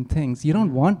with different things. You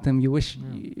don't want them. You wish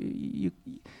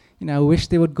I wish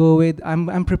they would go away.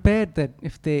 I'm prepared that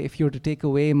if you were to take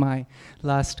away my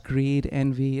lust, greed,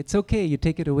 envy, it's okay. You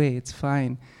take it away. It's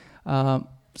fine.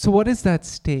 So what is that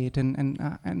state,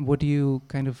 and what do you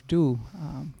kind of do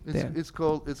there? It's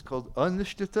called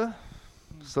anishtita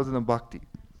sadhana bhakti,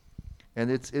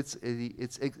 and it's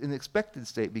an expected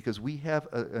state because we have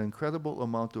an incredible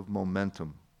amount of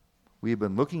momentum. We've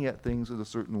been looking at things in a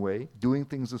certain way, doing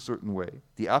things a certain way,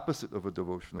 the opposite of a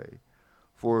devotional way,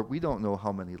 for we don't know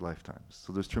how many lifetimes.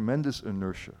 So there's tremendous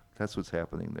inertia. That's what's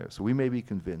happening there. So we may be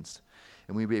convinced,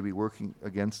 and we may be working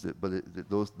against it, but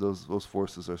those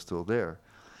forces are still there.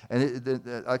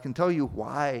 And I can tell you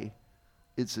why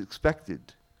it's expected,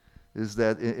 is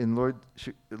that in Lord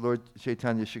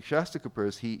Chaitanya Shikshastika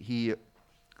prayers, he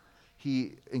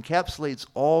encapsulates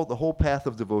the whole path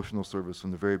of devotional service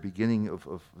from the very beginning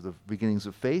of the beginnings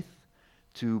of faith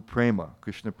to prema,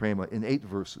 Krishna prema, in 8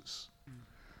 verses.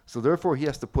 So therefore he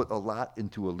has to put a lot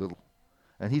into a little.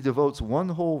 And he devotes one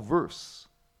whole verse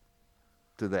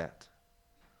to that,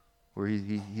 where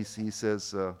he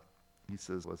says,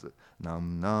 what's it?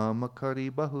 Nam namakari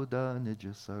bahuda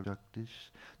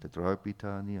nijasaraktish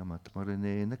tatrarpitani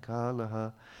amatmarane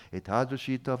nakalaha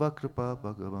etadrashita vakrapa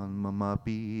bhagavan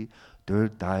mamapi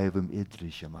durdaivam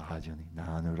idrisha mahajani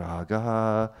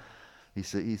nanaragaha. He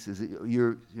says,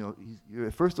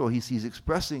 first of all, he's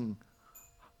expressing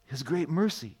his great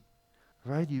mercy,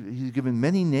 right? He's given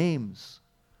many names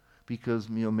because,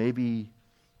 maybe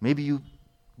you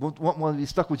won't want to be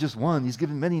stuck with just one. He's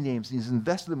given many names, and he's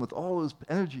invested them with all his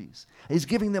energies. And he's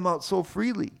giving them out so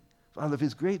freely out of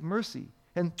his great mercy.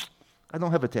 And I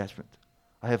don't have attachment.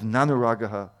 I have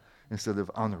nanaragaha instead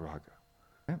of anuraga.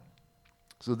 Right?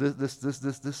 So this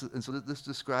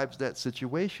describes that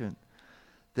situation,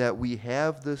 that we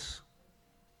have this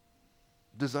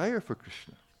desire for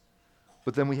Krishna,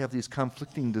 but then we have these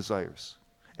conflicting desires,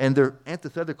 and they're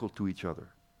antithetical to each other.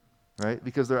 Right?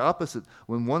 Because they're opposite.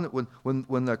 When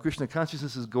Krishna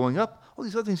consciousness is going up, all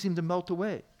these other things seem to melt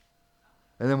away.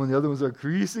 And then when the other ones are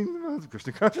increasing,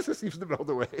 Krishna consciousness seems to melt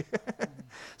away.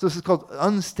 So this is called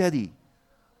unsteady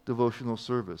devotional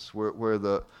service, where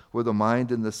the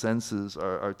mind and the senses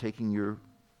are taking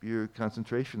your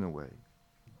concentration away.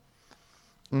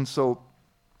 And so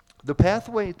the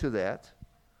pathway to that,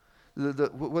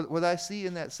 what I see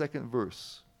in that second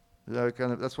verse,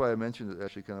 that's why I mentioned it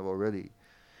actually kind of already,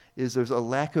 is there's a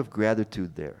lack of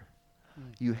gratitude there.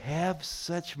 You have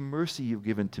such mercy you've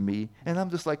given to me, and I'm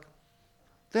just like,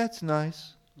 that's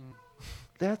nice.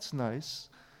 That's nice,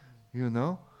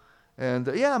 And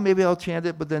maybe I'll chant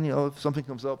it, but then, if something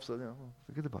comes up, so,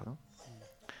 forget about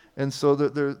it. And so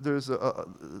there's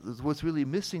what's really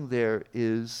missing there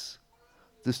is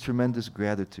this tremendous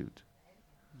gratitude.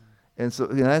 And so,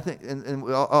 I think, and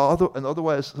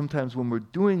otherwise, sometimes when we're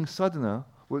doing sadhana,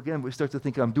 we start to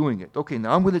think I'm doing it. Okay,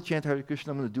 now I'm going to chant Hare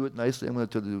Krishna, I'm going to do it nicely, I'm going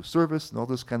to try to do service and all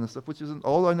this kind of stuff, which isn't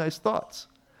all our nice thoughts.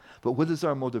 But what is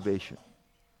our motivation?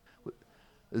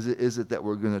 Is it that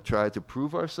we're going to try to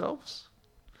prove ourselves?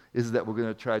 Is it that we're going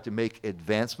to try to make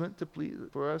advancement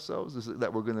for ourselves? Is it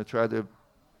that we're going to try to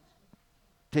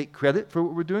take credit for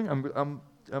what we're doing?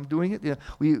 I'm doing it.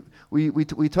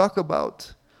 We talk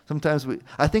about, sometimes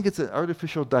I think it's an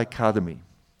artificial dichotomy.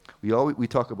 We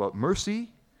talk about mercy,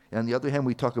 and on the other hand,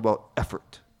 we talk about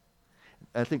effort.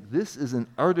 I think this is an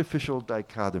artificial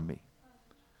dichotomy.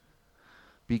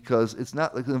 Because it's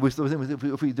not like,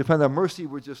 if we depend on mercy,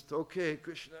 we're just, okay,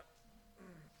 Krishna.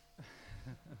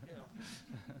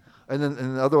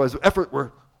 And otherwise, effort,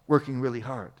 we're working really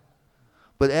hard.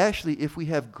 But actually, if we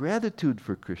have gratitude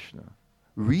for Krishna,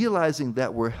 realizing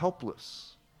that we're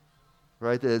helpless,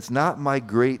 right? That it's not my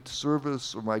great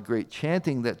service or my great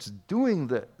chanting that's doing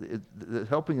that,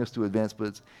 helping us to advance,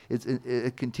 but it's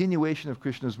a continuation of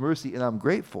Krishna's mercy, and I'm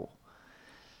grateful.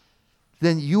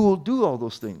 Then you will do all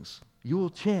those things. You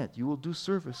will chant, you will do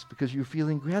service because you're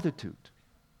feeling gratitude.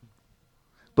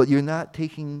 But you're not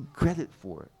taking credit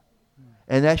for it.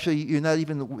 And actually, you're not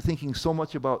even thinking so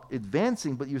much about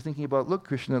advancing, but you're thinking about, look,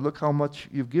 Krishna, look how much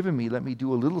you've given me. Let me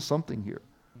do a little something here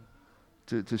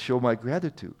to show my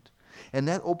gratitude. And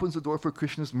that opens the door for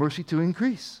Krishna's mercy to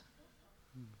increase.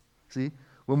 See?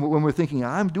 When we're thinking,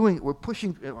 I'm doing it, we're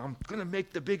pushing, I'm going to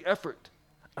make the big effort.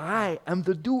 I am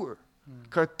the doer.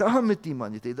 Kartamiti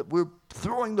manyate, that we're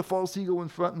throwing the false ego in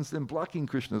front and then blocking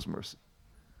Krishna's mercy.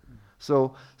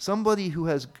 So somebody who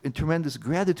has tremendous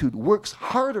gratitude works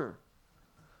harder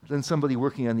than somebody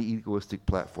working on the egoistic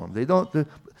platform. They know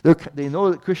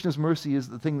that Krishna's mercy is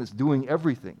the thing that's doing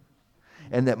everything,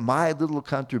 and that my little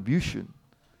contribution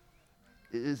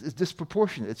is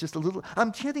disproportionate. It's just a little.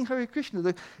 I'm chanting Hare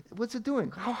Krishna. What's it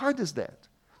doing? How hard is that?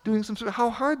 Doing some sort of. How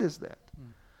hard is that?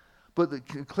 But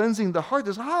cleansing the heart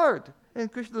is hard.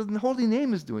 And Krishna, the holy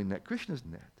name is doing that. Krishna's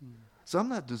doing that. So I'm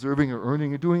not deserving or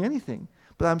earning or doing anything.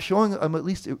 But I'm at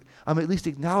least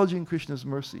acknowledging Krishna's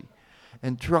mercy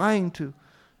and trying to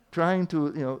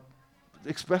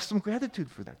express some gratitude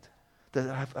for that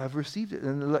I've received it,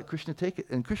 and let Krishna take it.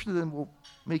 And Krishna then will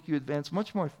make you advance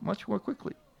much more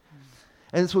quickly.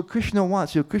 And it's what Krishna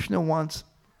wants. Krishna wants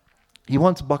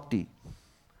bhakti.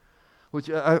 Which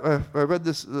I read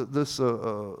this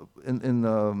in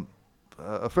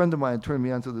a friend of mine turned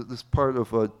me on to this part of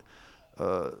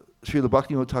Srila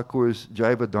Bhaktivinoda Thakur's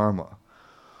Jaiva Dharma,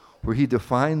 where he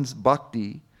defines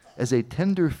bhakti as a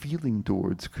tender feeling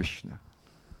towards Krishna.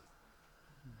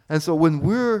 And so when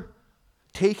we're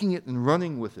taking it and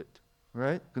running with it,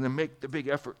 right, going to make the big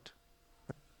effort,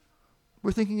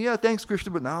 we're thinking, yeah, thanks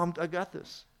Krishna, but now I got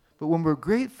this. But when we're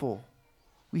grateful,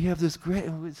 we have this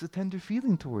it's a tender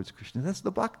feeling towards Krishna. That's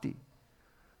the bhakti.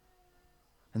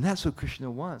 And that's what Krishna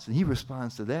wants. And he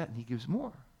responds to that and he gives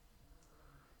more.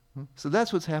 So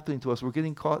that's what's happening to us. We're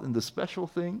getting caught in the special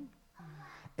thing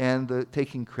and the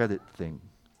taking credit thing.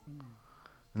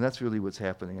 And that's really what's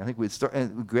happening. I think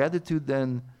and gratitude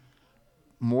then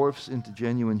morphs into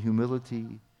genuine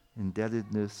humility,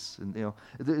 indebtedness, and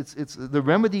it's the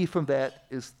remedy from that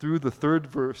is through the third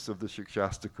verse of the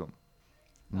Shikshastakam.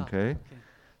 Okay?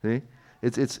 See?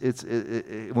 It's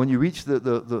when you reach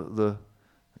the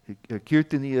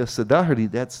Kirtaniya Sadhari,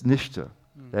 that's Nishta.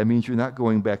 That means you're not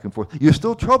going back and forth. You're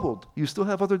still troubled. You still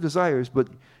have other desires, but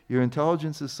your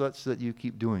intelligence is such that you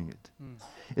keep doing it.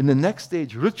 In the next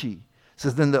stage, Ruchi,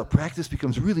 says then the practice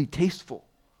becomes really tasteful.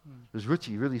 There's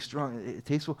Ruchi, really strong,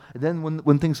 tasteful. And then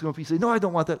when things come up, you say, no, I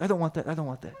don't want that, I don't want that, I don't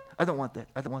want that, I don't want that,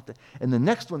 I don't want that. And the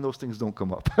next one, those things don't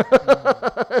come up.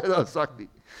 Sakti.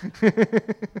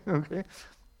 Okay?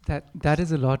 That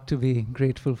is a lot to be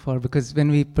grateful for, because when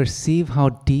we perceive how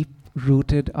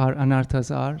deep-rooted our anarthas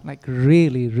are, like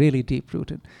really, really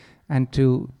deep-rooted, and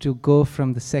to go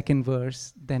from the second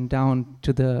verse then down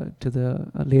to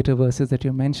the later verses that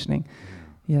you're mentioning,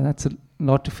 that's a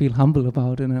lot to feel humble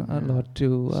about, and a lot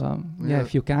to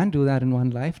if you can do that in one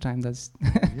lifetime, that's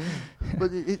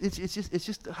But it's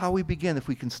just how we begin. If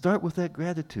we can start with that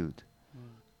gratitude,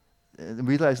 and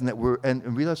realizing that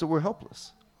realize that we're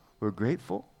helpless, we're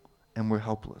grateful, and we're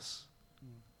helpless,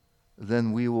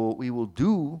 then we will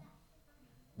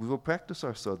practice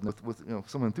our sadhana with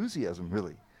some enthusiasm,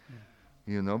 really,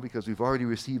 because we've already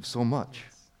received so much,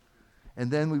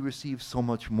 and then we receive so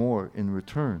much more in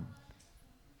return,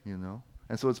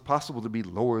 and so it's possible to be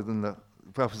lower than the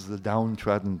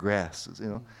downtrodden grass,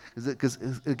 because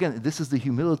again, this is the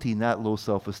humility, not low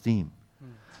self-esteem,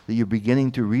 that you're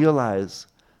beginning to realize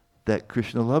that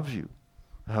Krishna loves you,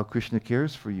 how Krishna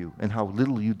cares for you, and how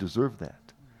little you deserve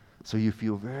that. So you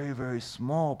feel very, very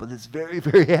small, but it's very,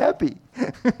 very happy.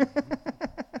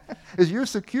 Because you're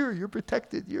secure, you're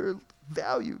protected, you're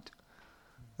valued.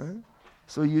 Right?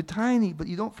 So you're tiny, but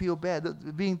you don't feel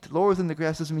bad. Being lower than the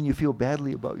grass doesn't mean you feel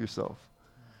badly about yourself.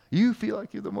 You feel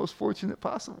like you're the most fortunate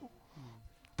possible.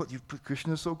 But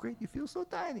Krishna is so great, you feel so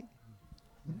tiny.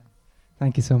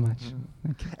 Thank you so much.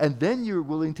 Thank you. And then you're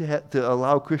willing to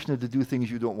allow Krishna to do things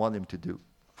you don't want him to do.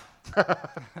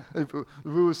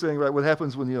 Guru was saying, right, what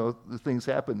happens when the things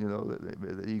happen,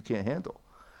 that you can't handle.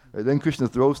 Right? Then Krishna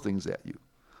throws things at you.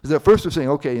 Because at first we're saying,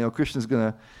 okay, Krishna's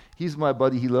he's my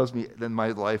buddy, he loves me, then my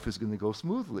life is gonna go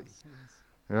smoothly.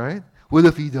 Right? What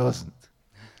if he doesn't?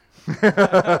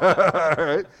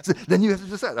 Right? So then you have to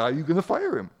decide, are you gonna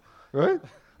fire him? Right?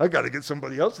 I gotta get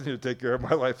somebody else in here to take care of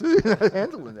my life. You're not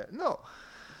handling that. No.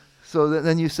 So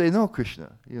then you say, no,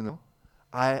 Krishna,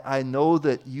 I know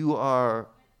that you are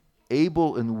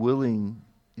able and willing,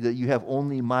 that you have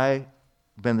only my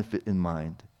benefit in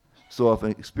mind. So if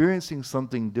I'm experiencing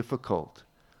something difficult,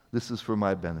 this is for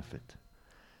my benefit.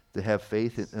 To have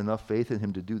enough faith in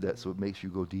him to do that, so it makes you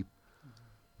go deep.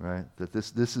 Right? That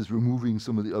this is removing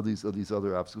some of these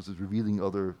other obstacles, is revealing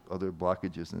other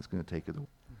blockages, and it's going to take it away.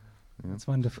 That's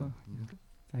wonderful.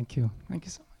 Thank you. Thank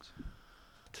you so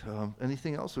much.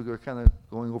 Anything else? We're kind of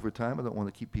going over time. I don't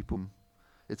want to keep people.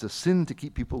 It's a sin to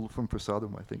keep people from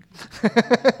prasadam, I think.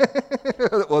 I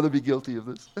don't want to be guilty of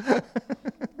this.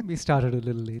 We started a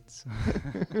little late. So.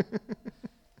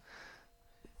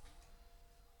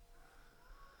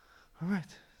 All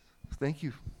right. Thank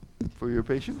you for your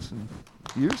patience and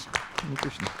ears. Hare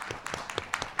Krishna.